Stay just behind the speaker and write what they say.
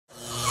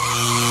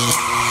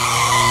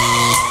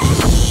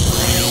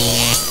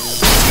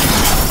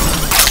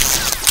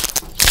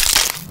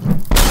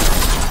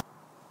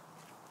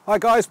Hi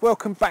guys,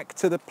 welcome back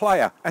to The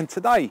Player, and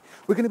today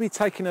we're going to be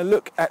taking a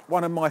look at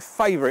one of my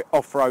favourite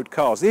off-road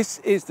cars. This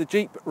is the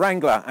Jeep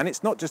Wrangler, and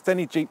it's not just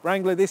any Jeep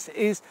Wrangler, this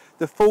is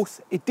the 4th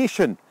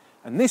edition,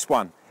 and this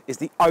one is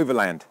the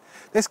Overland.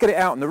 Let's get it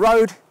out on the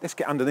road, let's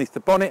get underneath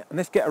the bonnet and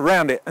let's get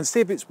around it and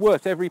see if it's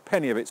worth every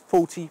penny of its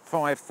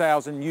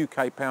 £45,000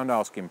 UK pound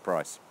asking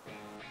price.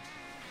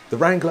 The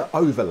Wrangler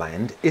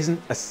Overland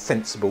isn't a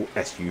sensible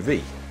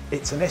SUV.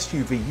 It's an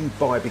SUV you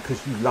buy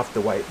because you love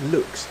the way it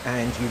looks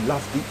and you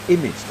love the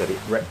image that it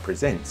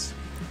represents.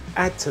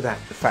 Add to that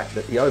the fact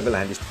that the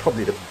Overland is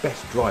probably the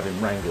best driving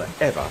Wrangler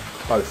ever,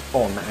 both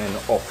on and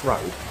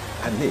off-road,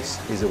 and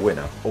this is a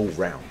winner all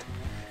round.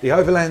 The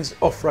Overland's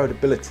off-road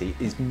ability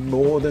is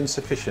more than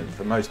sufficient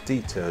for most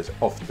detours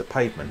off the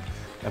pavement,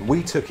 and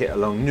we took it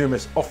along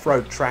numerous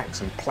off-road tracks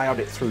and ploughed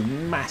it through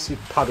massive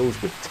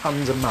puddles with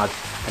tons of mud,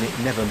 and it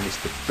never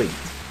missed a beat.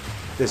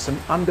 There's some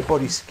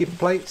underbody skid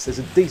plates, there's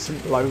a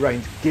decent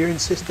low-range gearing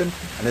system,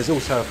 and there's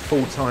also a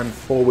full-time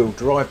four-wheel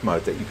drive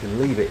mode that you can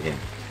leave it in.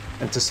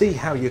 And to see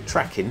how you're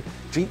tracking,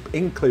 Jeep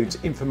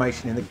includes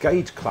information in the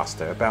gauge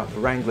cluster about the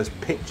Wrangler's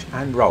pitch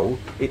and roll,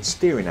 its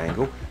steering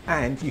angle,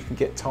 and you can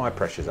get tyre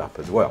pressures up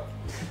as well.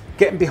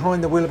 Getting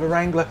behind the wheel of a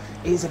Wrangler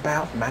is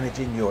about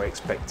managing your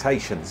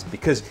expectations,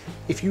 because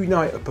if you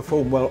know it will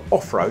perform well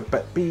off-road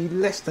but be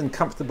less than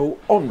comfortable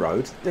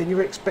on-road, then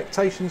your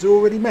expectations are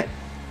already met.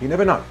 You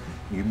never know,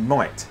 you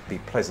might be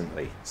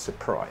pleasantly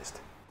surprised.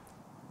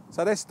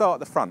 So let's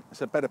start at the front,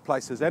 it's a better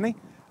place as any.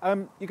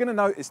 You're going to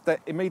notice that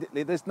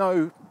immediately there's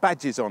no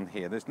badges on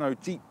here, there's no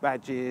Jeep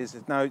badges,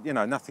 there's no,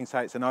 nothing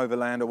say it's an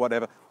Overland or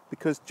whatever,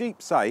 because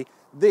Jeep say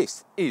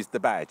this is the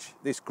badge,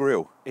 this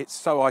grille. It's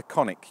so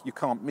iconic, you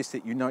can't miss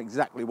it, you know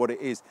exactly what it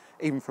is,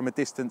 even from a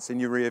distance in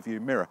your rear view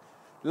mirror.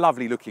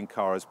 Lovely looking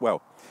car as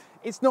well.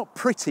 It's not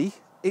pretty,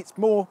 it's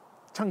more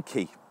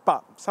chunky,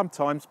 but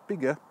sometimes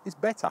bigger is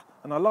better.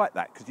 And I like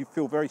that because you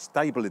feel very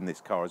stable in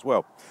this car as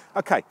well.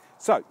 Okay,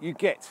 so you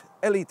get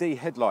LED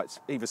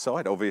headlights either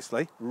side,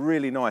 obviously,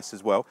 really nice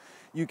as well.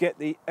 You get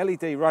the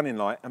LED running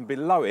light, and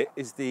below it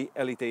is the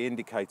LED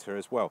indicator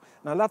as well.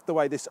 And I love the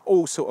way this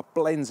all sort of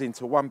blends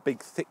into one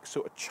big, thick,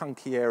 sort of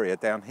chunky area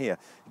down here.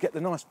 You get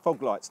the nice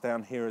fog lights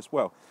down here as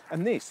well.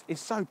 And this is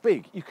so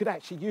big, you could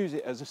actually use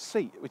it as a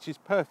seat, which is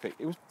perfect.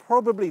 It was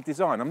probably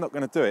designed, I'm not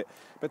going to do it,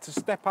 but to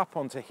step up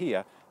onto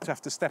here, to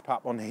have to step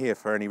up on here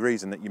for any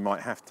reason that you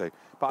might have to.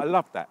 But I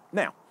love that.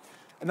 Now,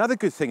 another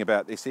good thing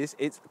about this is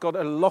it's got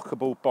a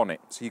lockable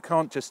bonnet, so you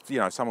can't just,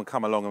 someone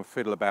come along and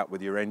fiddle about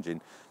with your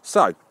engine.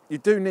 So you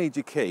do need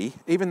your key,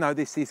 even though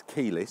this is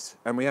keyless,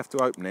 and we have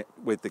to open it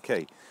with the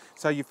key.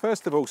 So you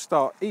first of all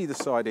start either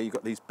side here, you've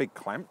got these big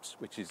clamps,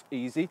 which is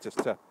easy just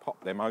to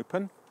pop them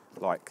open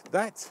like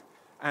that.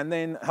 And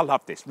then, I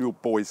love this, real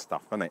boys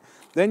stuff, isn't it?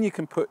 Then you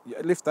can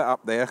lift that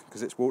up there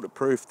because it's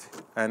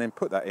waterproofed, and then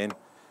put that in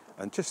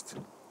and just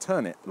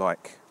turn it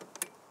like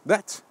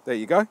that. There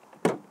you go.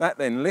 That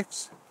then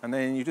lifts, and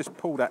then you just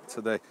pull that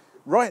to the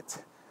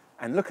right,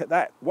 and look at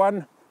that,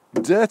 one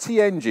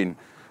dirty engine.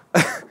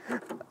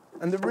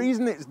 And the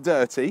reason it's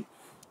dirty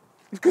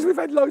is because we've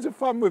had loads of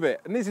fun with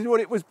it, and this is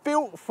what it was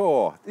built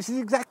for. This is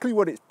exactly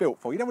what it's built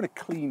for. You don't want a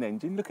clean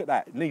engine, look at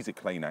that, it needs a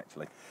clean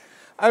actually.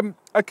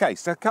 Okay,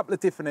 so a couple of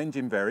different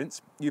engine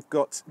variants. You've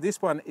got,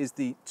 this one is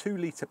the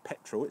 2-litre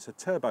petrol, it's a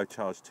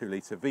turbocharged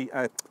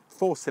 2-litre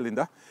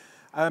 4-cylinder,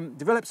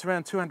 develops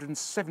around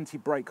 270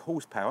 brake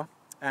horsepower,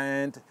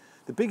 and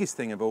the biggest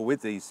thing of all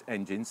with these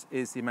engines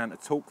is the amount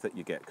of torque that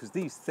you get, because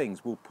these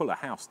things will pull a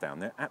house down,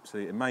 they're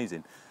absolutely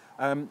amazing.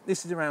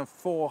 This is around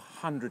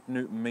 400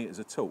 Newton meters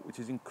of torque, which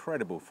is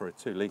incredible for a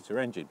 2-litre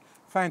engine.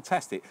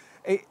 Fantastic.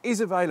 It is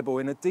available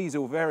in a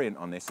diesel variant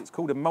on this. It's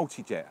called a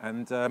multi-jet,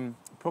 and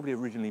probably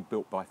originally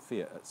built by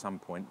Fiat at some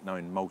point,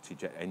 knowing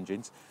multi-jet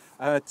engines.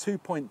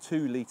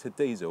 2.2 litre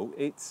diesel.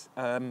 It's,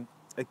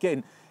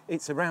 again,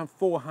 it's around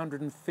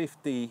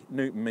 450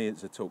 Newton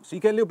meters of torque. So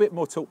you get a little bit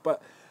more torque,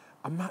 but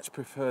I much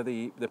prefer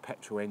the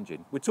petrol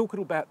engine. We're talking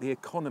about the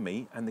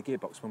economy and the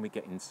gearbox when we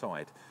get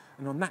inside.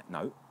 And on that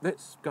note,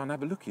 let's go and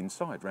have a look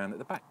inside round at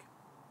the back.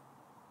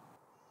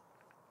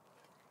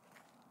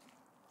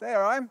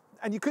 There I am,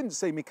 and you couldn't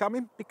see me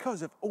coming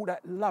because of all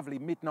that lovely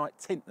midnight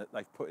tint that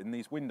they've put in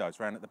these windows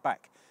round at the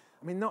back.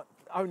 I mean, not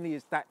only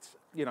is that,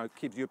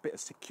 gives you a bit of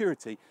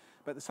security,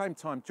 but at the same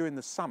time, during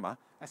the summer,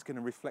 that's going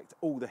to reflect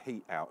all the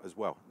heat out as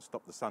well and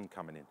stop the sun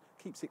coming in.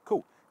 Keeps it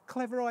cool.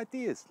 Clever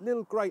ideas,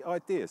 little great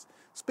ideas.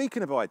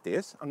 Speaking of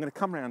ideas, I'm going to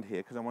come around here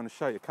because I want to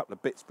show you a couple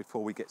of bits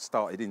before we get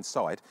started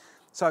inside.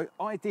 So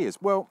ideas,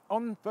 well,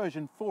 on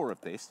version 4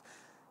 of this,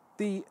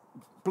 the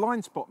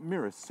blind spot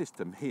mirror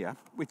system here,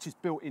 which is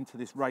built into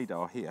this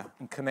radar here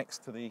and connects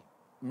to the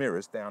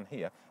mirrors down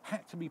here,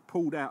 had to be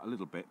pulled out a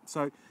little bit.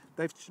 So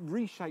they've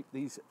reshaped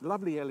these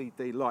lovely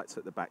LED lights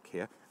at the back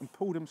here and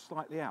pulled them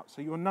slightly out.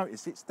 So you'll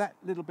notice it's that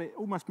little bit,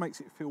 almost makes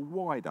it feel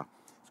wider.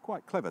 It's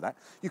quite clever, that.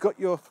 You've got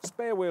your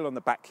spare wheel on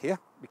the back here,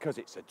 because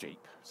it's a Jeep,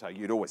 so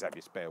you'd always have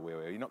your spare wheel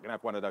here. You're not going to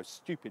have one of those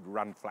stupid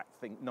run flat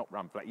thing, not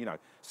run flat, you know,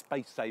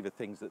 space saver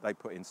things that they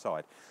put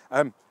inside.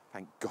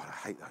 Thank God,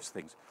 I hate those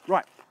things.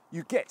 Right,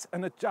 you get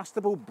an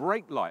adjustable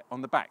brake light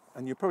on the back,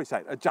 and you're probably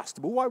saying,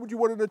 adjustable? Why would you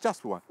want an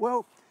adjustable one?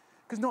 Well,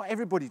 because not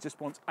everybody just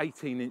wants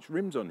 18-inch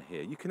rims on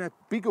here. You can have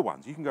bigger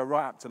ones. You can go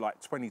right up to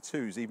like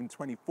 22s, even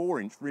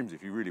 24-inch rims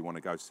if you really want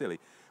to go silly.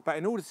 But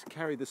in order to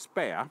carry the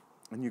spare,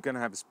 and you're going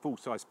to have a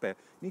full-size spare,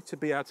 you need to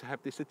be able to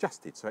have this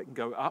adjusted so it can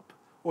go up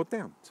or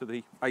down to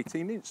the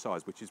 18-inch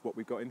size, which is what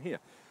we've got in here.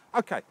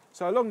 Okay,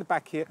 so along the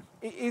back here,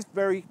 it is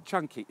very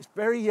chunky. It's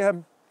very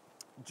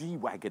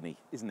G-wagony,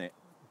 isn't it?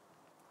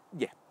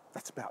 Yeah,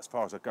 that's about as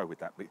far as I go with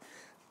that. But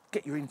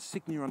get your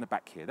insignia on the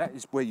back here. That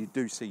is where you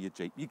do see your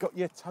Jeep. You've got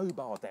your tow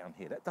bar down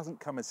here. That doesn't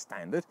come as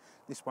standard.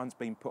 This one's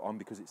been put on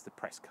because it's the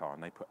press car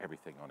and they put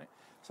everything on it.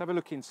 Let's have a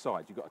look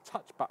inside. You've got a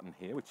touch button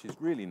here, which is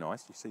really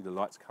nice. You see the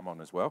lights come on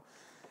as well.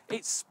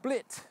 It's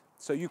split.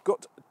 So you've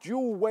got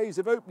dual ways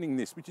of opening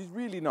this, which is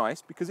really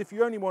nice, because if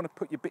you only want to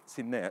put your bits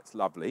in there, it's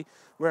lovely.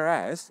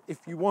 Whereas if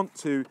you want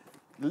to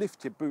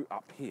lift your boot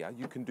up here,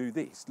 you can do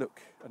this,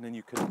 look, and then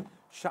you can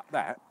shut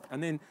that.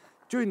 And then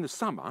during the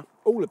summer,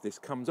 all of this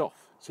comes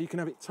off. So you can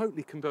have it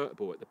totally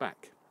convertible at the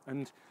back.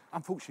 And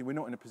unfortunately, we're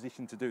not in a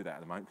position to do that at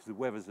the moment because the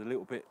weather's a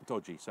little bit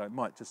dodgy. So it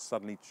might just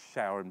suddenly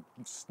shower and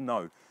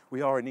snow.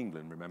 We are in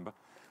England, remember,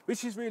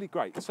 which is really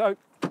great. So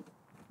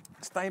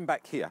staying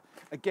back here,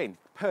 again,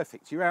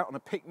 perfect. You're out on a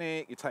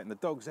picnic, you're taking the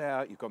dogs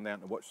out, you've gone down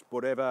to watch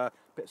whatever, a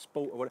bit of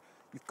sport or whatever.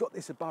 You've got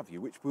this above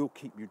you, which will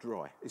keep you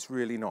dry. It's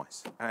really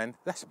nice. And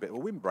that's a bit of a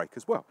windbreak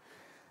as well.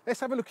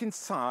 Let's have a look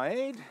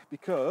inside,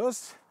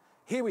 because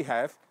here we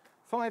have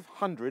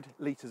 500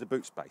 litres of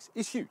boot space.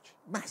 It's huge,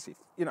 massive.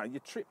 You know, your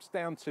trips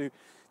down to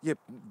your,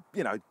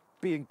 you know,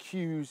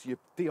 B&Qs, your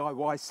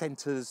DIY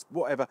centres,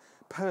 whatever,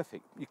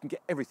 perfect. You can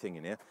get everything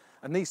in here.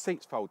 And these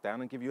seats fold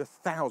down and give you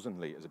 1,000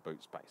 litres of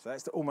boot space. So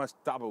that's almost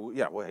double.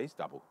 Yeah, well, it's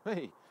double.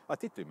 Hey, I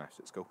did do maths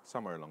at school,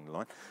 somewhere along the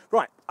line.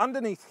 Right,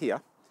 underneath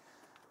here,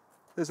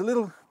 there's a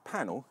little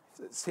panel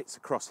that sits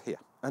across here.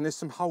 And there's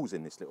some holes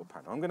in this little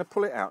panel. I'm going to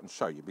pull it out and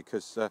show you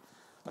because I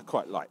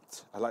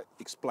like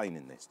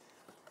explaining this.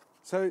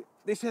 So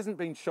this hasn't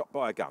been shot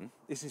by a gun.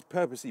 This is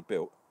purposely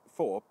built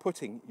for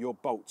putting your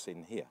bolts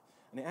in here.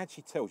 And it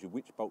actually tells you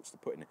which bolts to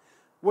put in it.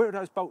 Where are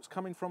those bolts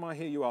coming from, I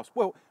hear you ask?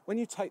 Well, when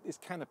you take this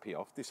canopy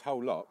off, this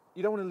whole lot,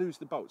 you don't want to lose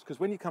the bolts, because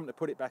when you come to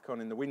put it back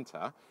on in the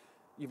winter,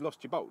 you've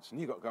lost your bolts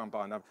and you've got to go and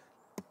buy another.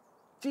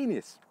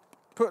 Genius.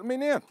 Put them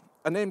in here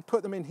and then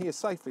put them in here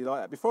safely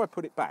like that. Before I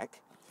put it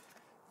back,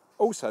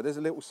 also there's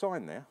a little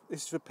sign there.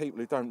 This is for people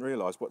who don't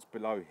realise what's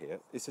below here.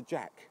 It's a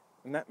jack.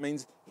 And that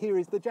means here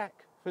is the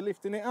jack for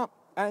lifting it up.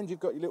 And you've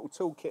got your little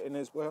toolkit in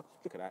as well.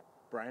 Look at that,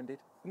 branded.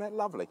 Isn't that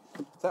lovely?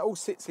 So that all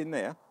sits in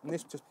there, and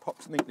this just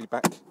pops neatly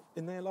back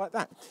in there like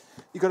that.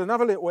 You've got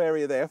another little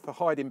area there for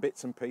hiding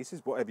bits and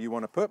pieces, whatever you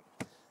want to put.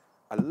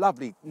 A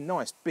lovely,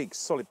 nice, big,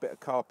 solid bit of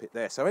carpet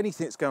there. So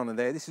anything that's going on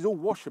there, this is all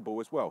washable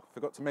as well.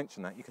 Forgot to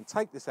mention that. You can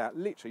take this out,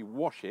 literally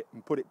wash it,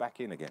 and put it back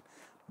in again.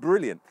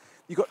 Brilliant.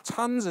 You've got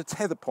tons of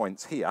tether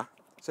points here.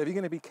 So if you're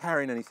going to be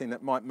carrying anything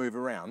that might move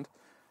around,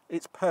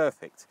 it's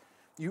perfect.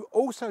 You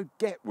also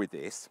get with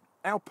this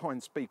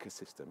Alpine speaker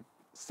system,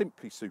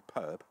 simply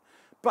superb,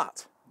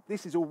 but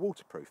this is all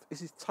waterproof.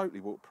 This is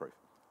totally waterproof.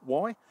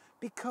 Why?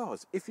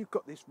 Because if you've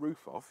got this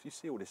roof off, you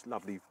see all this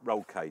lovely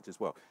roll cage as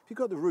well. If you've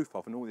got the roof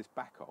off and all this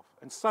back off,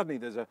 and suddenly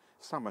there's a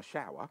summer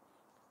shower,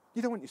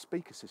 you don't want your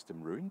speaker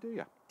system ruined, do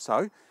you?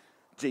 So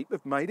Jeep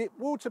have made it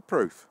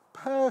waterproof.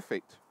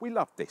 Perfect. We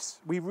love this.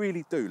 We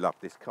really do love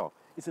this car.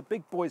 It's a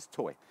big boy's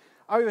toy.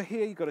 Over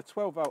here, you've got a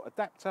 12-volt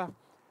adapter.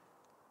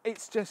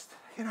 It's just,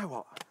 you know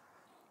what?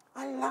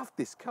 I love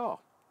this car,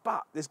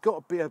 but there's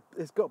got to be a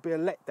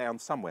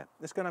letdown somewhere.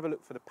 Let's go and have a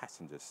look for the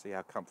passengers, see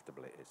how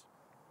comfortable it is.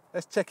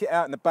 Let's check it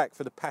out in the back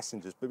for the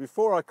passengers. But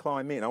before I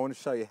climb in, I want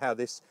to show you how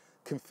this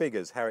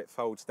configures, how it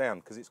folds down,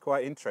 because it's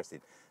quite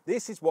interesting.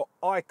 This is what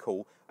I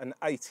call an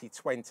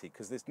 80-20,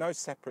 because there's no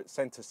separate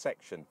centre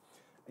section.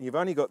 And you've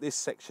only got this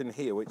section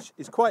here, which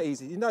is quite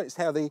easy. You notice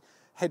how the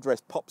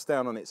headrest pops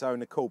down on its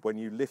own accord when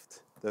you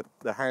lift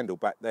the handle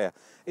back there.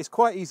 It's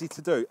quite easy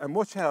to do. And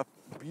watch how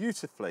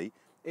beautifully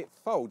it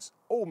folds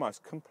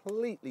almost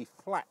completely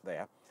flat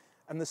there.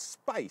 And the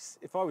space,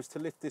 if I was to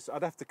lift this,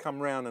 I'd have to come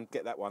round and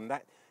get that one.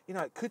 That, you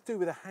know, it could do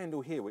with a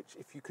handle here, which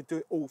if you could do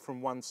it all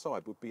from one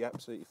side would be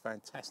absolutely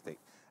fantastic.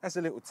 As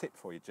a little tip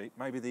for you, Jeep,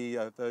 maybe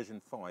the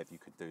version 5 you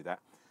could do that.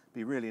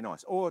 Be really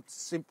nice. Or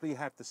simply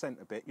have the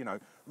centre bit, you know,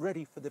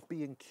 ready for the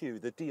B&Q,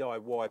 the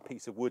DIY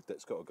piece of wood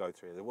that's got to go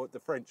through, what the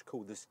French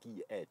call the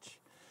ski edge.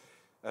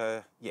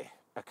 Yeah,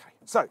 okay.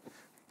 So,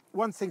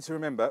 one thing to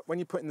remember, when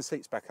you're putting the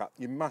seats back up,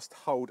 you must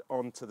hold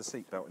on to the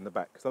seatbelt in the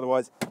back, because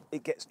otherwise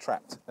it gets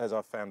trapped, as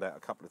I've found out a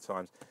couple of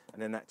times,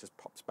 and then that just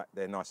pops back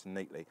there nice and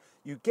neatly.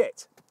 You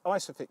get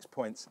Isofix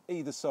points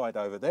either side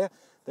over there.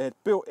 They're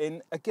built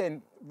in,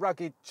 again,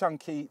 rugged,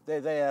 chunky,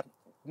 they're there,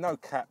 no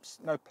caps,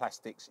 no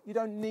plastics. You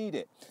don't need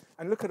it.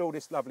 And look at all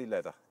this lovely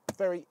leather.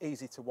 very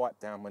easy to wipe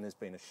down when there's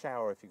been a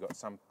shower. If you've got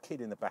some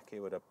kid in the back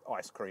here with an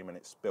ice cream and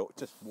it's spilt,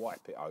 just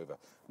wipe it over.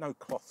 No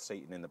cloth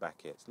seating in the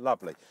back here. It's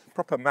lovely.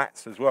 Proper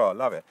mats as well. I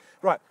love it.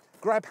 Right,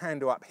 grab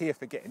handle up here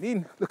for getting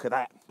in. Look at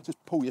that. Just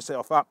pull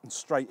yourself up and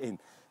straight in.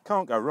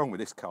 Can't go wrong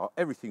with this car.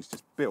 Everything's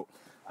just built.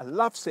 I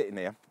love sitting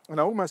here, and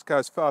I almost go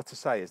as far to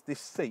say as this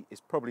seat is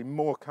probably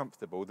more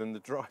comfortable than the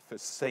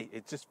driver's seat.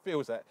 It just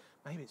feels that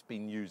maybe it's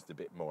been used a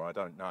bit more, I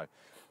don't know.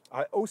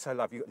 I also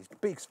love you've got these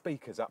big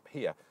speakers up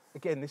here.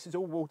 Again, this is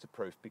all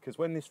waterproof because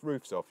when this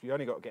roof's off, you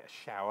only got to get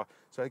a shower.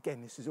 So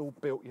again, this is all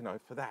built, you know,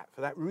 for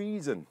that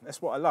reason.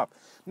 That's what I love.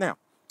 Now,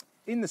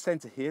 in the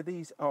centre here,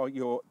 these are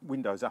your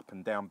windows up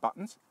and down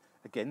buttons.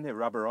 Again, they're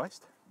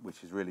rubberised,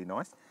 which is really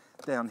nice.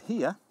 Down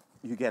here,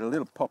 you get a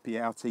little poppy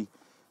outy.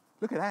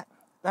 Look at that.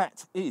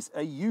 That is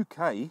a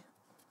UK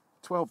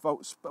 12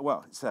 volts,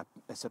 well,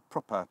 it's a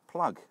proper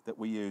plug that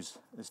we use.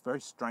 It's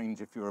very strange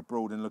if you're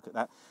abroad and look at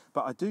that.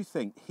 But I do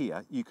think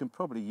here, you can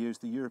probably use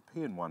the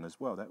European one as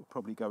well. That would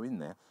probably go in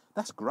there.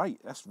 That's great.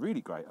 That's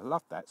really great. I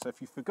love that. So if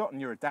you've forgotten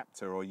your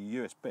adapter or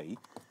your USB,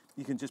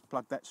 you can just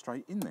plug that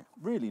straight in there.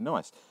 Really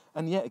nice.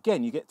 And yet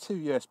again, you get 2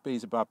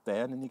 USBs above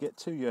there, and then you get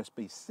 2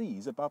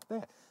 USB-Cs above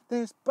there.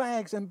 There's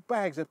bags and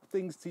bags of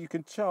things that you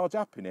can charge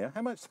up in here.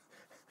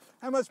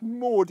 How much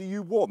more do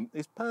you want?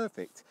 It's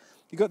perfect.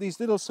 You've got these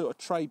little sort of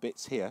tray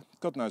bits here.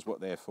 God knows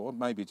what they're for.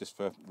 Maybe just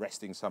for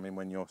resting something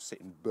when you're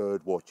sitting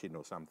bird watching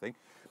or something.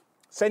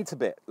 Centre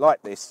bit,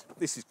 like this.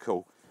 This is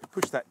cool.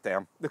 Push that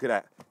down. Look at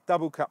that.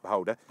 Double cup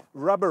holder.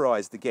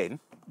 Rubberised again.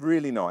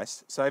 Really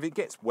nice. So if it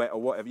gets wet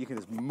or whatever, you can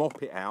just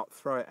mop it out,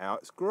 throw it out.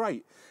 It's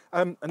great.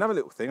 Another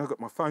little thing, I've got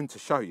my phone to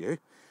show you.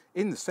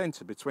 In the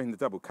centre between the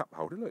double cup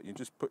holder, look, you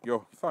just put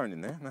your phone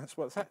in there, and that's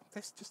what's that.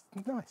 That's just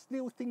nice.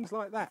 Little things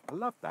like that. I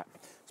love that.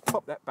 Let's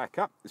pop that back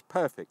up. It's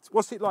perfect.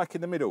 What's it like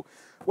in the middle?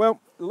 Well,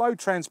 low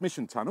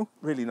transmission tunnel.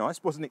 Really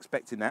nice. Wasn't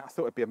expecting that. I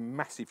thought it'd be a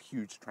massive,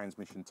 huge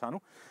transmission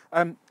tunnel.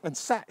 And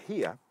sat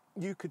here,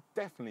 you could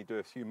definitely do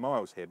a few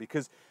miles here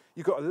because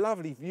you've got a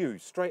lovely view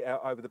straight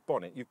out over the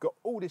bonnet. You've got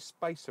all this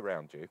space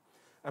around you.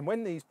 And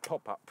when these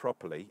pop up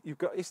properly,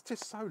 it's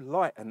just so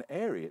light and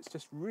airy. It's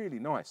just really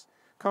nice.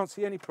 Can't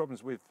see any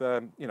problems with,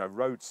 you know,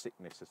 road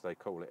sickness, as they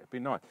call it. It'd be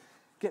nice.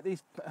 Get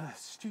these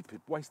stupid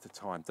waste of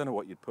time. Don't know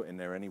what you'd put in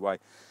there anyway.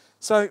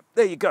 So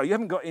there you go. You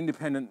haven't got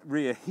independent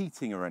rear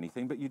heating or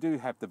anything, but you do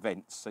have the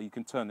vents, so you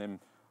can turn them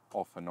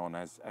off and on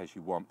as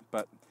you want.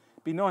 But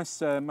it'd be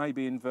nice,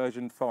 maybe in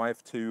version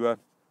 5 to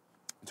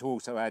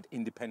also add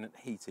independent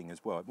heating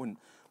as well. It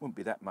wouldn't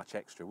be that much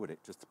extra, would it?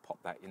 Just to pop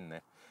that in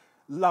there.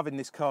 Loving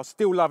this car,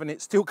 still loving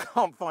it, still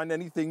can't find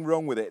anything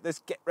wrong with it. Let's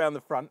get round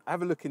the front,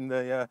 have a look in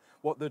the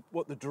what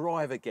the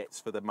driver gets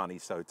for the money,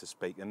 so to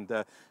speak, and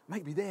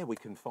maybe there we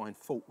can find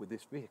fault with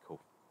this vehicle.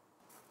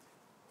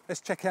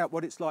 Let's check out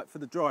what it's like for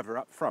the driver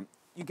up front.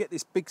 You get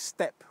this big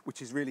step,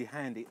 which is really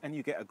handy, and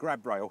you get a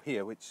grab rail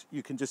here, which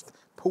you can just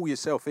pull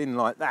yourself in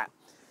like that.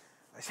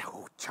 It's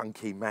all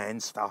chunky man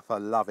stuff, I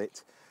love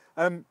it.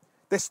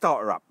 Let's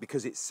start her up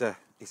because it's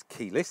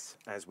keyless,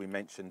 as we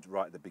mentioned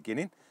right at the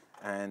beginning.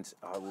 And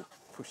I will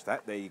push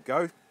that, there you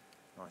go.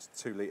 Nice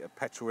 2-litre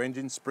petrol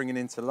engine springing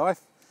into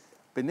life.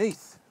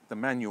 Beneath the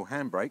manual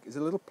handbrake is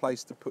a little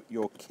place to put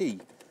your key.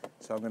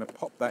 So I'm going to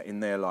pop that in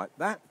there like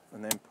that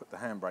and then put the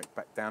handbrake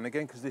back down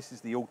again because this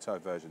is the auto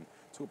version.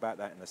 Talk about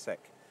that in a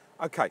sec.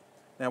 Okay,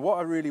 now what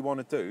I really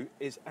want to do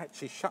is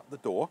actually shut the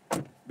door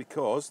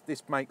because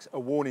this makes a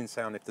warning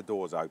sound if the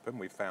door's open.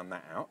 We've found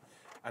that out.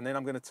 And then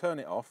I'm going to turn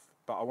it off,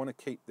 but I want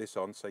to keep this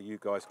on so you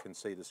guys can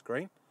see the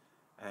screen.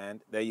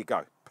 And there you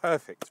go.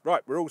 Perfect.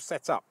 Right, we're all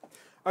set up.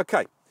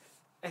 Okay,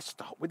 let's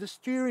start with the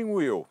steering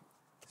wheel.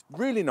 It's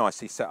really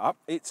nicely set up.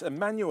 It's a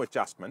manual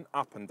adjustment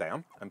up and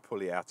down and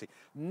pulley outy.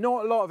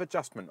 Not a lot of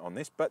adjustment on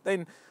this, but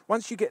then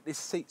once you get this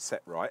seat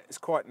set right, it's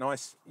quite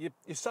nice. You're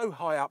so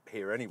high up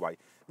here anyway.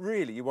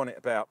 Really, you want it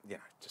about, you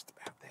know, just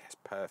about there. It's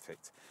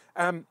perfect.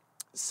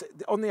 So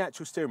on the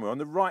actual steering wheel, on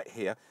the right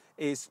here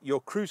is your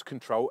cruise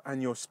control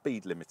and your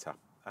speed limiter.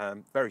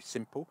 Very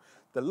simple.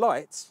 The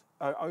lights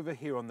over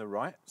here on the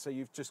right, so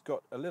you've just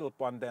got a little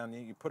one down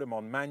here. You put them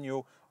on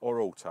manual or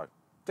auto.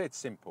 Dead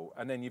simple.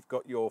 And then you've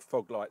got your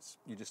fog lights.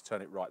 You just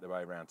turn it right the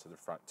way around to the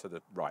front, to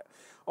the right.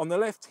 On the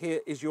left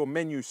here is your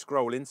menu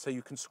scrolling, so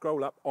you can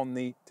scroll up on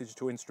the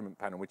digital instrument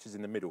panel, which is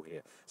in the middle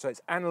here. So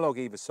it's analog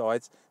either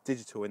sides,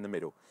 digital in the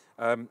middle.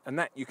 And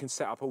that you can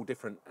set up all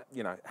different,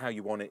 you know, how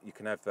you want it. You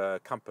can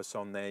have compass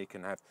on there. You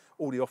can have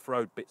all the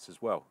off-road bits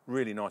as well.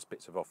 Really nice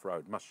bits of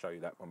off-road. Must show you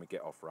that when we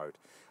get off-road.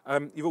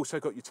 You've also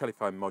got your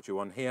telephone module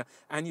on here,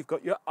 and you've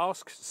got your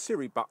Ask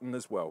Siri button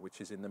as well,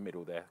 which is in the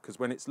middle there. Because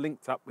when it's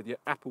linked up with your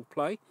Apple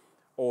Play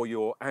or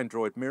your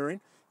Android mirroring,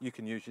 you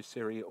can use your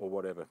Siri or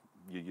whatever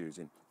you're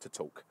using to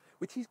talk,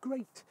 which is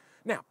great.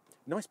 Now,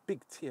 nice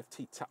big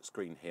TFT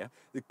touchscreen here.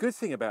 The good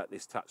thing about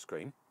this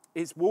touchscreen,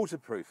 it's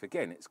waterproof.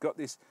 Again, it's got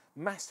this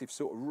massive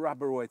sort of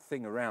rubberoid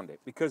thing around it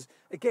because,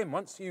 again,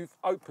 once you've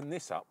opened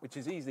this up, which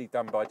is easily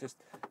done by just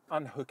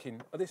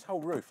unhooking this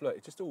whole roof, look,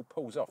 it just all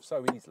pulls off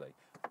so easily.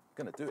 I'm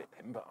going to do it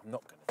then, but I'm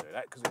not going to do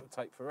that because it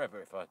will take forever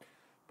if I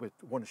we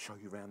want to show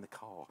you around the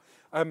car.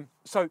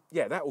 So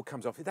yeah, that all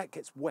comes off. That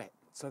gets wet.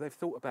 So they've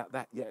thought about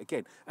that yet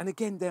again. And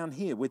again down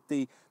here with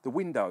the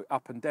window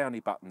up and downy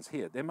buttons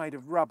here, they're made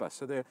of rubber.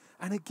 So they're,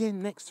 and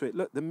again next to it,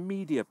 look, the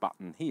media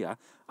button here,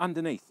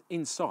 underneath,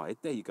 inside,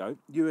 there you go,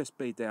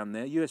 USB down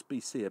there,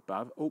 USB-C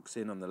above, aux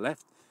in on the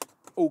left,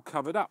 all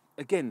covered up.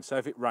 Again, so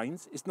if it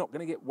rains, it's not going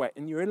to get wet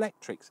in your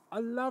electrics. I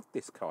love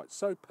this car, it's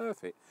so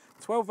perfect.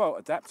 12-volt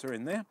adapter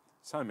in there,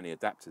 so many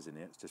adapters in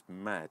here, it's just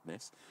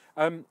madness.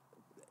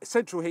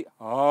 Central heat,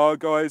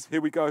 guys, here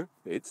we go,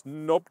 it's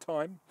knob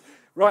time.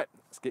 Right,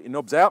 let's get your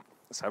knobs out,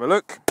 let's have a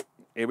look.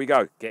 Here we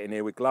go, get in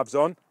here with gloves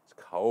on. It's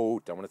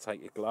cold, don't want to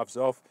take your gloves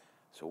off.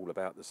 It's all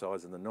about the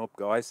size of the knob,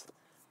 guys.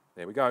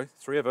 There we go,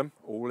 3 of them,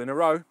 all in a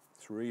row.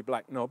 3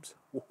 black knobs.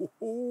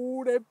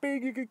 Oh, they're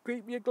big, you can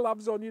keep your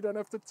gloves on, you don't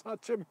have to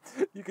touch them.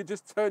 You can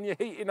just turn your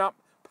heating up,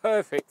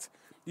 perfect.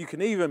 You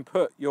can even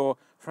put your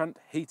front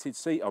heated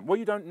seat on. Well,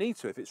 you don't need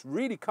to. If it's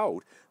really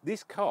cold,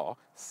 this car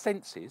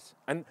senses,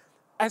 and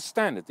as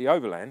standard, the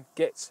Overland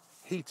gets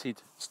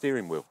heated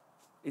steering wheel.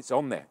 It's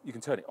on there. You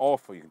can turn it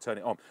off or you can turn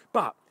it on.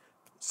 But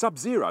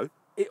Sub-Zero,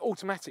 it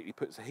automatically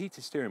puts a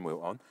heated steering wheel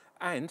on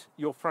and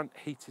your front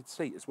heated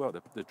seat as well,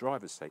 the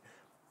driver's seat.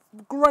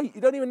 Great,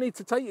 you don't even need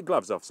to take your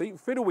gloves off. So you can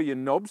fiddle with your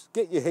knobs,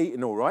 get your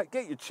heating all right,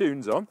 get your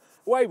tunes on.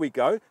 Away we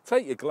go,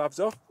 take your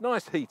gloves off,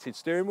 nice heated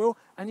steering wheel,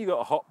 and you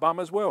got a hot bum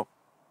as well.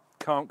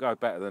 Can't go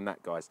better than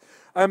that, guys.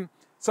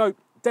 So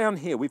down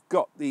here, we've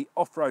got the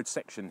off-road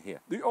section here.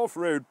 The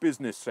off-road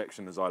business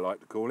section, as I like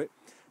to call it.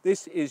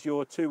 This is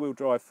your 2-wheel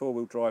drive,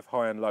 4-wheel drive,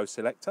 high and low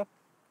selector.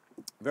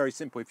 Very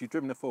simple. If you've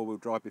driven a 4-wheel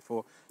drive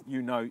before,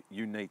 you know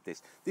you need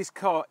this. This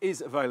car is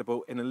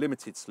available in a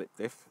limited slip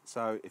diff,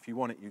 so if you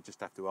want it, you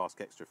just have to ask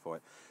extra for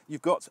it.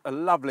 You've got a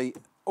lovely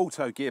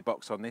auto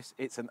gearbox on this.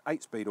 It's an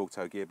 8-speed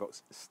auto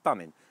gearbox,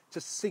 stunning,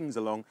 just sings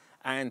along,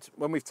 and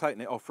when we've taken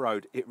it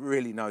off-road, it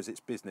really knows its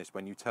business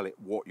when you tell it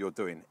what you're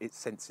doing. It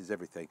senses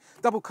everything.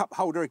 Double cup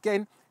holder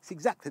again, it's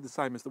exactly the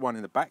same as the one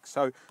in the back,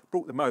 so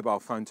brought the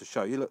mobile phone to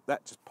show you. Look,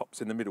 that just pops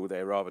in the middle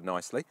there rather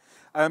nicely.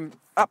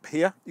 Up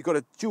here, you've got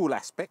a dual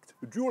aspect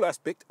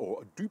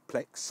or a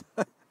duplex,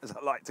 as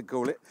I like to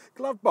call it,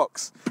 glove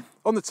box.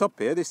 On the top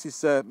here, this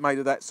is made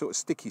of that sort of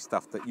sticky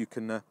stuff that you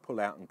can pull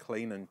out and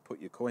clean and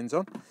put your coins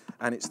on.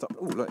 And it's,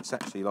 oh look, it's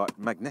actually like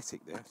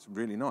magnetic there, it's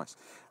really nice.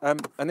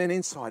 And then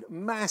inside,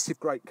 massive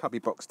great cubby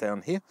box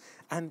down here.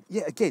 And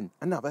yet again,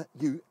 another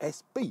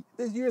USB.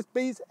 There's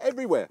USBs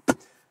everywhere.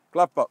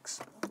 Glove box,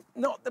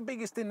 not the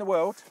biggest in the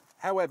world.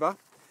 However,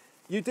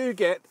 you do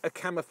get a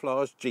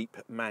camouflage Jeep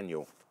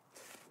manual.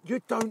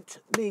 You don't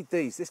need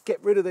these. Let's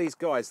get rid of these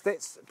guys.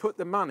 Let's put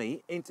the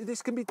money into,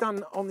 this can be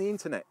done on the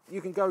internet.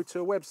 You can go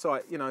to a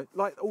website, you know,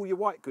 like all your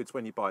white goods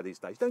when you buy these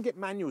days. Don't get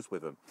manuals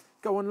with them.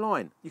 Go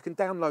online. You can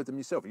download them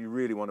yourself if you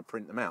really want to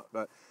print them out.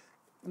 But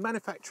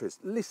manufacturers,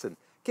 listen,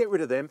 get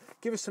rid of them.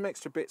 Give us some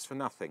extra bits for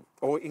nothing,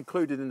 or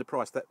included in the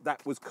price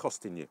that was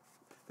costing you.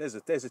 There's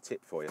a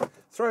tip for you.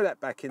 Throw that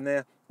back in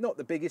there. Not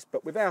the biggest,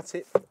 but without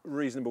it,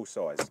 reasonable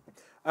size.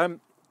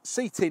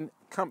 Seating,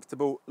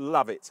 comfortable,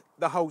 love it.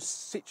 The whole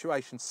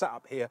situation set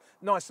up here,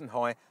 nice and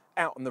high,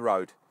 out on the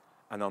road.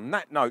 And on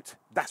that note,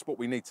 that's what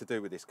we need to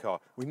do with this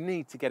car. We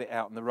need to get it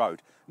out on the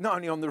road. Not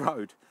only on the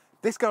road,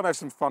 let's go and have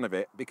some fun of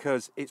it,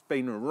 because it's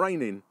been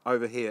raining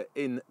over here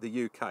in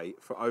the UK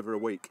for over a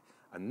week.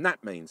 And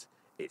that means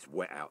it's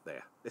wet out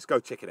there. Let's go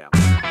check it out.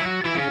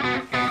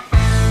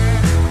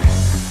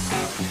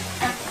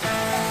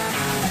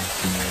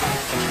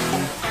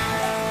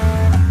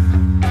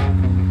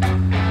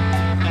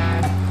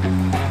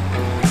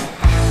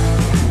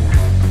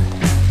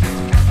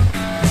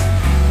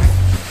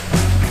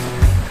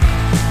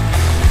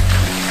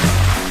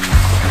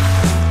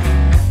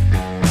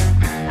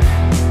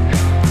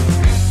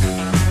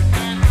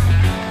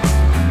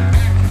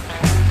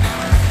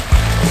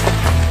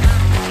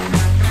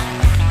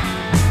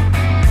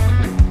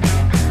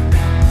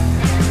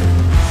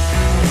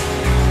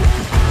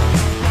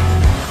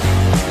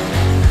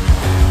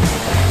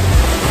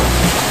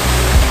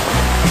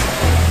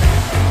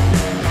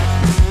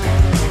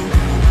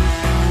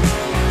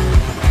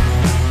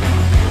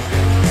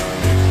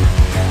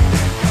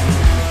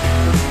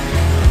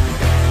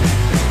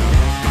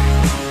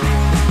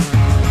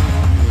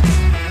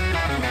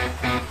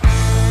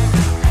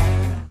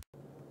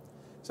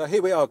 So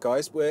here we are,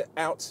 guys, we're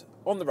out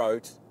on the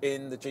road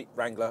in the Jeep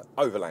Wrangler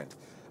Overland.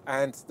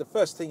 And the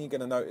first thing you're going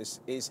to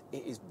notice is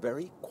it is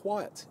very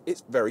quiet.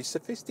 It's very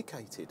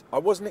sophisticated. I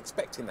wasn't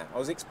expecting that. I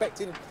was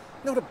expecting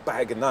not a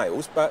bag of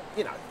nails, but,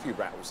 you know, a few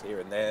rattles here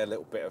and there, a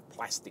little bit of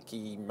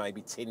plasticky,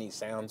 maybe tinny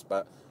sounds,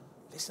 but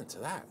listen to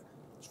that.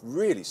 It's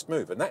really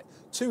smooth. And that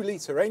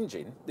 2-litre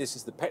engine, this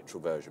is the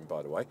petrol version,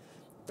 by the way,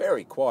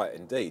 very quiet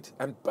indeed,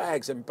 and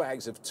bags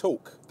of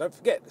torque. Don't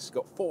forget, it's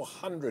got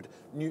 400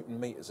 Newton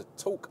meters of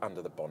torque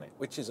under the bonnet,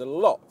 which is a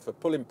lot for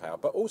pulling power,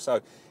 but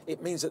also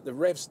it means that the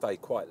revs stay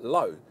quite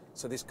low,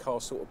 so this car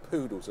sort of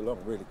poodles along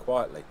really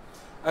quietly.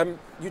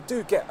 You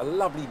do get a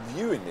lovely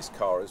view in this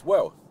car as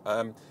well.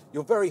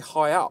 You're very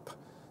high up,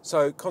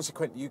 So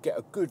consequently, you get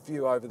a good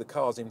view over the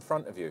cars in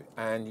front of you,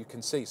 and you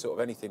can see sort of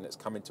anything that's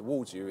coming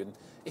towards you, and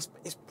it's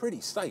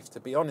pretty safe, to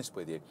be honest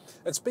with you.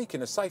 And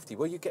speaking of safety,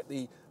 well, you get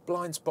the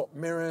blind spot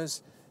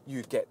mirrors,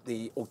 you get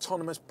the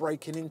autonomous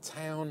braking in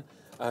town,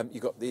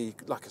 you've got the,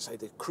 like I say,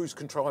 the cruise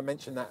control, I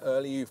mentioned that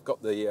earlier, you've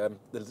got the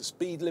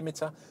speed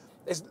limiter.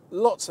 There's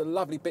lots of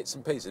lovely bits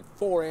and pieces,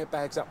 4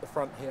 airbags up the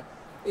front here.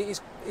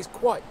 It is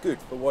quite good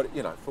for what,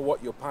 you know, for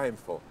what you're paying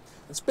for.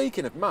 And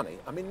speaking of money,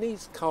 I mean,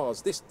 these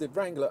cars, the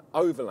Wrangler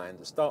Overland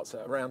starts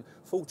at around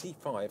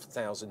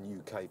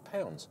 45,000 UK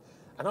pounds.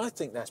 And I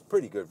think that's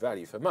pretty good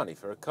value for money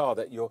for a car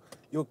that you're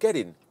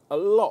getting a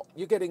lot.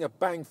 You're getting a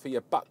bang for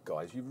your buck,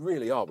 guys. You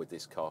really are with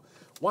this car.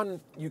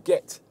 One, you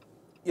get,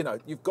 you know,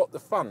 you've got the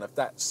fun of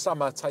that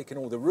summer taking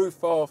all the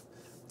roof off.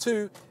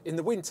 Two, in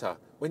the winter,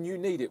 when you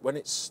need it, when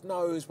it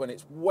snows, when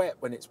it's wet,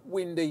 when it's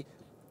windy,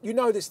 you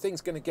know this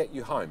thing's going to get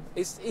you home.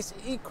 It's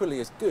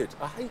equally as good.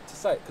 I hate to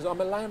say it because I'm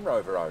a Land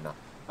Rover owner.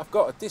 I've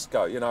got a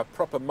Disco, you know, a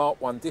proper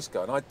Mark 1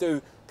 Disco, and I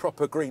do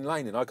proper green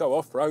laning. I go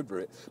off-road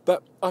with it.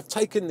 But I've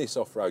taken this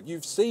off-road.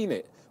 You've seen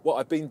it, what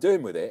I've been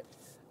doing with it.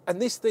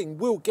 And this thing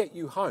will get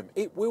you home.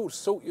 It will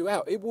sort you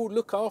out. It will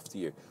look after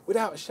you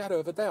without a shadow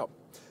of a doubt.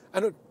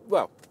 And,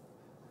 well,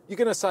 you're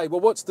going to say,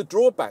 well, what's the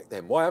drawback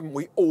then? Why haven't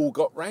we all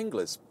got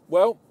Wranglers?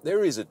 Well,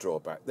 there is a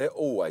drawback. There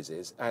always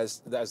is,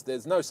 as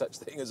there's no such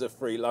thing as a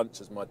free lunch,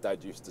 as my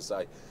dad used to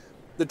say.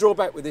 The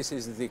drawback with this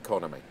is the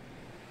economy.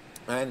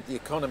 And the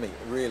economy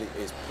really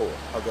is poor,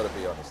 I've got to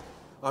be honest.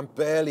 I'm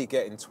barely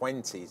getting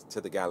 20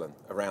 to the gallon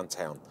around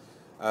town.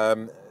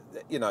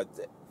 You know,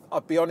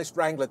 I'll be honest,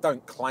 Wrangler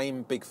don't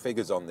claim big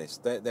figures on this.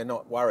 They're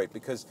not worried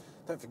because,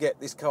 don't forget,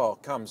 this car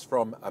comes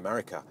from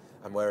America.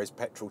 And where is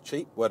petrol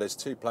cheap? Well, there's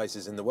 2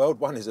 places in the world.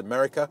 One is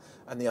America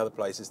and the other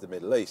place is the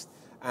Middle East.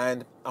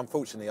 And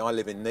unfortunately, I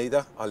live in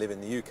neither. I live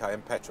in the UK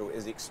and petrol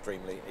is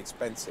extremely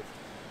expensive.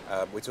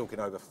 We're talking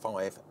over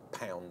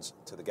 £5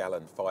 to the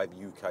gallon, 5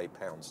 UK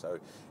pounds. So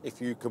if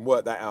you can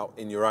work that out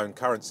in your own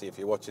currency, if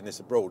you're watching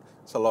this abroad,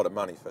 it's a lot of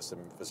money for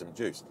some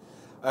juice.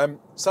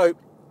 So,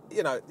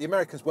 you know, the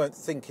Americans weren't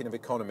thinking of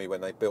economy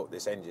when they built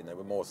this engine. They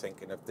were more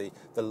thinking of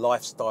the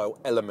lifestyle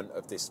element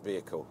of this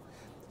vehicle.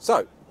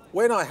 So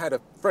when I had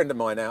a friend of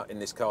mine out in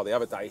this car the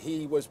other day,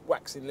 he was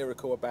waxing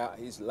lyrical about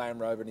his Land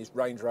Rover and his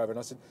Range Rover. And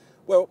I said,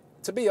 well,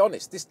 to be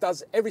honest, this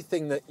does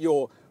everything that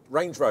your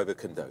Range Rover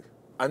can do.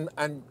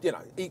 And you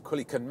know,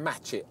 equally can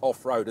match it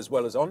off-road as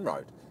well as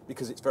on-road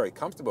because it's very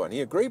comfortable. And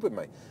he agreed with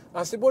me. And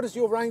I said, what does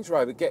your Range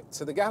Rover get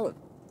to the gallon?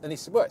 And he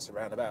said, well, it's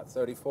around about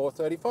 34,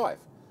 35.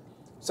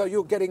 So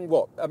you're getting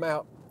what,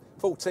 about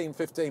 14,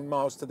 15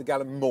 miles to the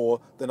gallon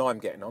more than I'm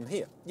getting on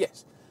here?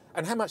 Yes.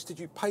 And how much did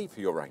you pay for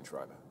your Range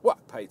Rover? Well,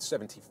 I paid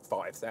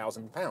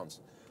 £75,000.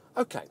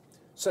 Okay,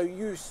 so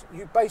you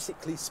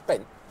basically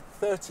spent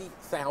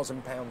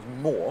 £30,000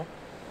 more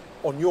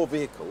on your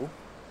vehicle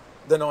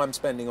than I'm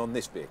spending on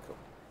this vehicle.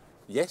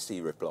 Yes, he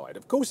replied.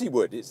 Of course he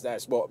would.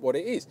 That's what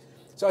it is.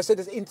 So I said,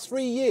 in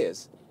 3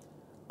 years,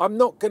 I'm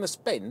not going to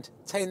spend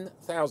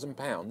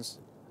 £10,000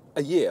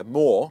 a year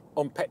more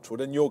on petrol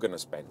than you're going to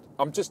spend.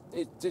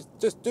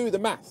 Just do the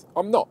math.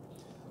 I'm not.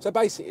 So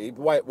basically,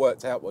 the way it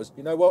worked out was,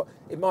 you know what?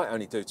 It might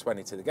only do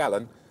 20 to the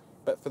gallon,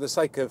 but for the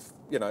sake of,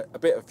 you know, a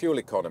bit of fuel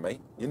economy,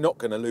 you're not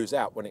going to lose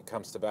out when it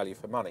comes to value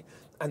for money.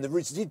 And the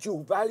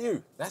residual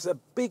value, that's a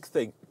big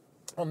thing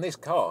on this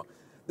car.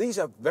 These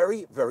are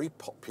very, very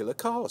popular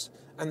cars,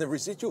 and the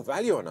residual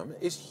value on them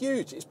is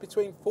huge. It's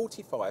between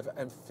 45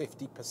 and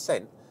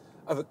 50%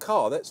 of a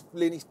car that's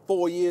nearly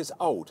 4 years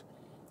old.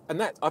 And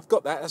that, I've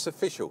got that, that's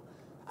official.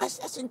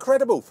 That's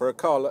incredible for a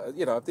car,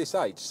 you know, of this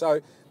age.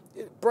 So,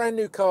 brand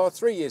new car,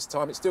 3 years'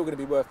 time, it's still going to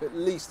be worth at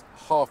least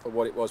half of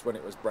what it was when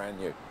it was brand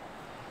new.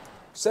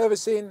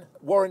 Servicing,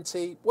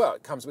 warranty, well,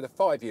 it comes with a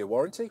 5-year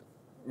warranty.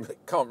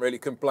 Can't really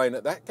complain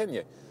at that, can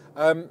you?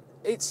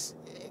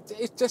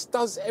 It just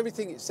does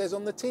everything it says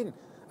on the tin.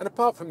 And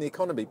apart from the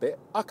economy bit,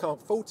 I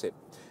can't fault it.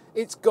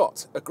 It's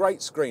got a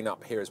great screen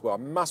up here as well. I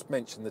must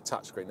mention the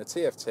touchscreen. The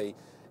TFT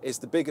is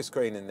the bigger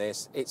screen in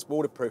this. It's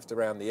waterproofed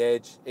around the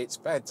edge. It's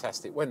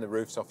fantastic. When the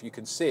roof's off, you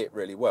can see it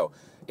really well.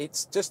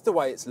 It's just the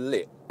way it's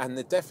lit, and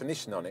the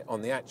definition on it,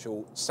 on the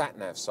actual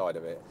sat-nav side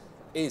of it,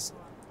 is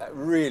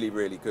really,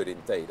 really good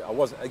indeed. I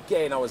wasn't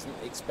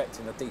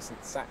expecting a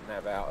decent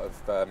sat-nav out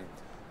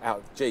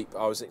of Jeep.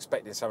 I was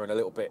expecting something a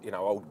little bit, you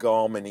know, old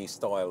Garmin-y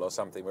style or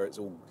something where it's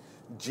all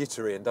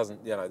jittery and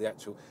doesn't, you know, the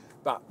actual.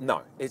 But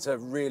no, it's a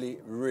really,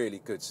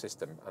 really good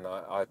system, and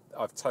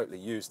I've totally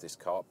used this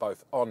car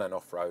both on and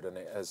off-road, and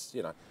it has,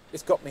 you know,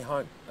 it's got me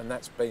home, and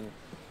that's been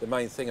the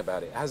main thing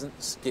about it. It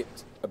hasn't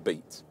skipped a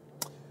beat.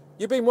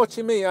 You've been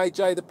watching me,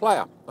 AJ the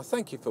Player. I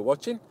thank you for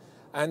watching,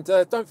 and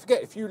don't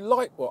forget, if you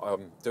like what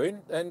I'm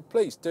doing, then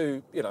please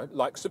do, you know,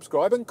 like,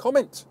 subscribe, and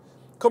comment.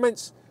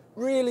 Comments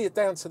really are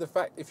down to the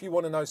fact if you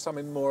want to know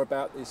something more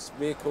about this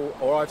vehicle,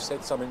 or I've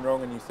said something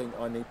wrong and you think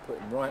I need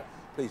putting right,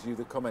 please use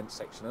the comment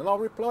section, and I'll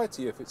reply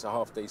to you if it's a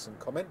half-decent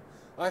comment.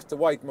 I have to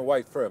wade my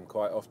way through them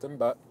quite often,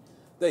 but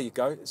there you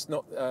go. It's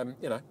not,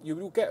 you know, you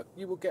will get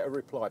a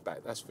reply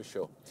back, that's for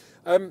sure.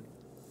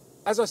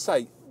 as I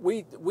say,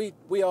 we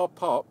are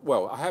part,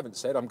 well, I haven't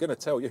said, I'm going to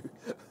tell you,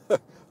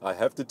 I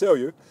have to tell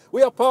you,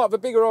 we are part of a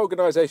bigger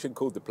organisation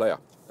called The Player.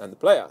 And The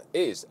Player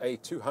is a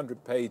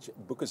 200-page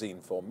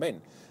bookazine for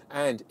men.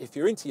 And if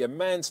you're into your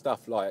man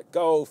stuff like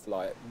golf,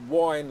 like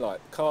wine,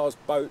 like cars,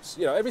 boats,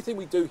 you know, everything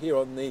we do here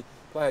on the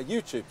Player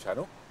YouTube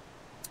channel,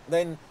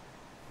 then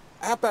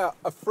how about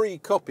a free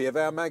copy of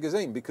our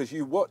magazine because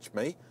you watch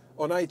me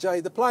on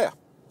AJ The Player?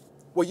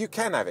 Well, you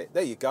can have it,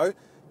 there you go.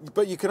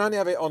 But you can only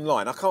have it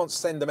online. I can't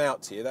send them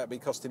out to you. That'd be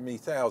costing me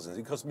thousands.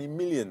 It costs me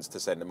millions to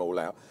send them all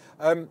out.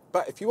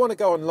 But if you want to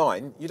go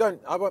online, I'm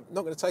not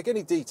going to take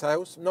any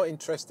details. Not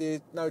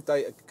interested. No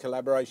data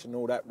collaboration,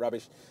 all that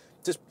rubbish.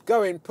 Just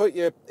go in, put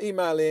your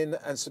email in,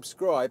 and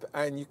subscribe,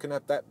 and you can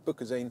have that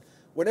bookazine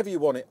whenever you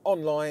want it,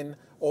 online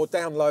or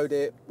download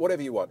it,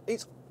 whatever you want.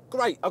 It's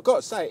great. I've got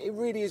to say, it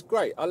really is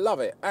great. I love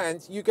it,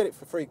 and you get it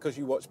for free because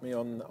you watch me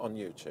on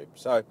YouTube.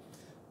 So.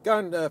 Go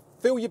and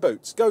fill your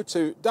boots. Go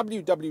to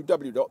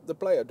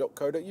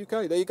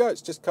www.theplayer.co.uk. There you go.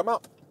 It's just come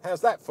up. How's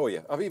that for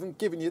you? I've even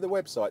given you the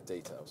website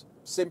details.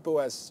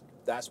 Simple as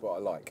that's what I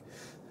like.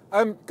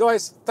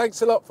 Guys,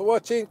 thanks a lot for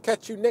watching.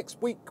 Catch you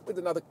next week with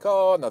another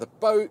car, another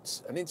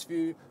boat, an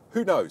interview.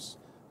 Who knows?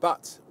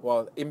 But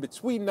while in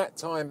between that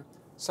time,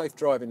 safe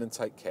driving and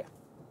take care.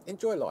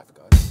 Enjoy life,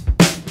 guys.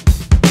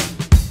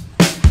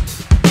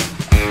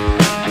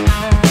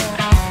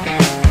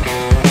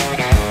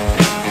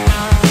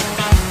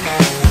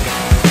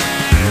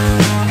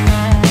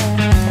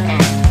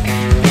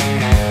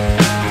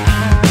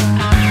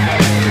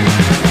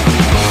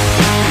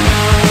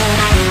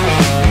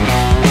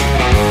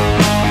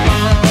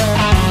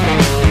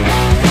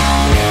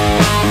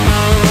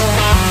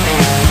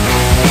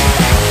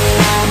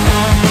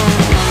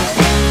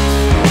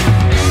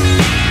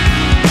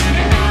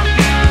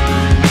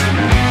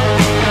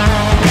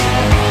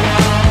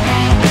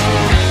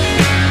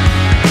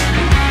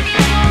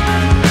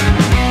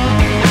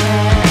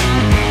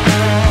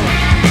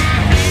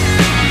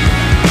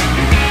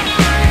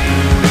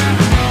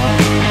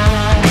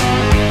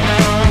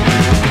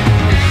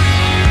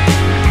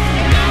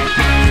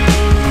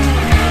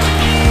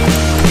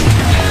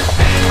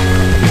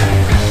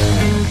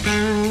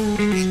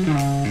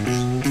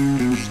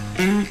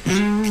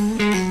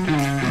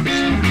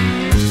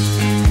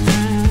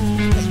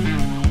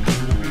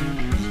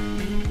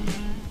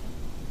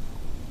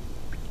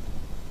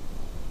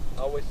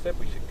 I always said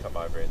we should come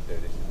over and do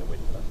this in the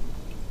winter.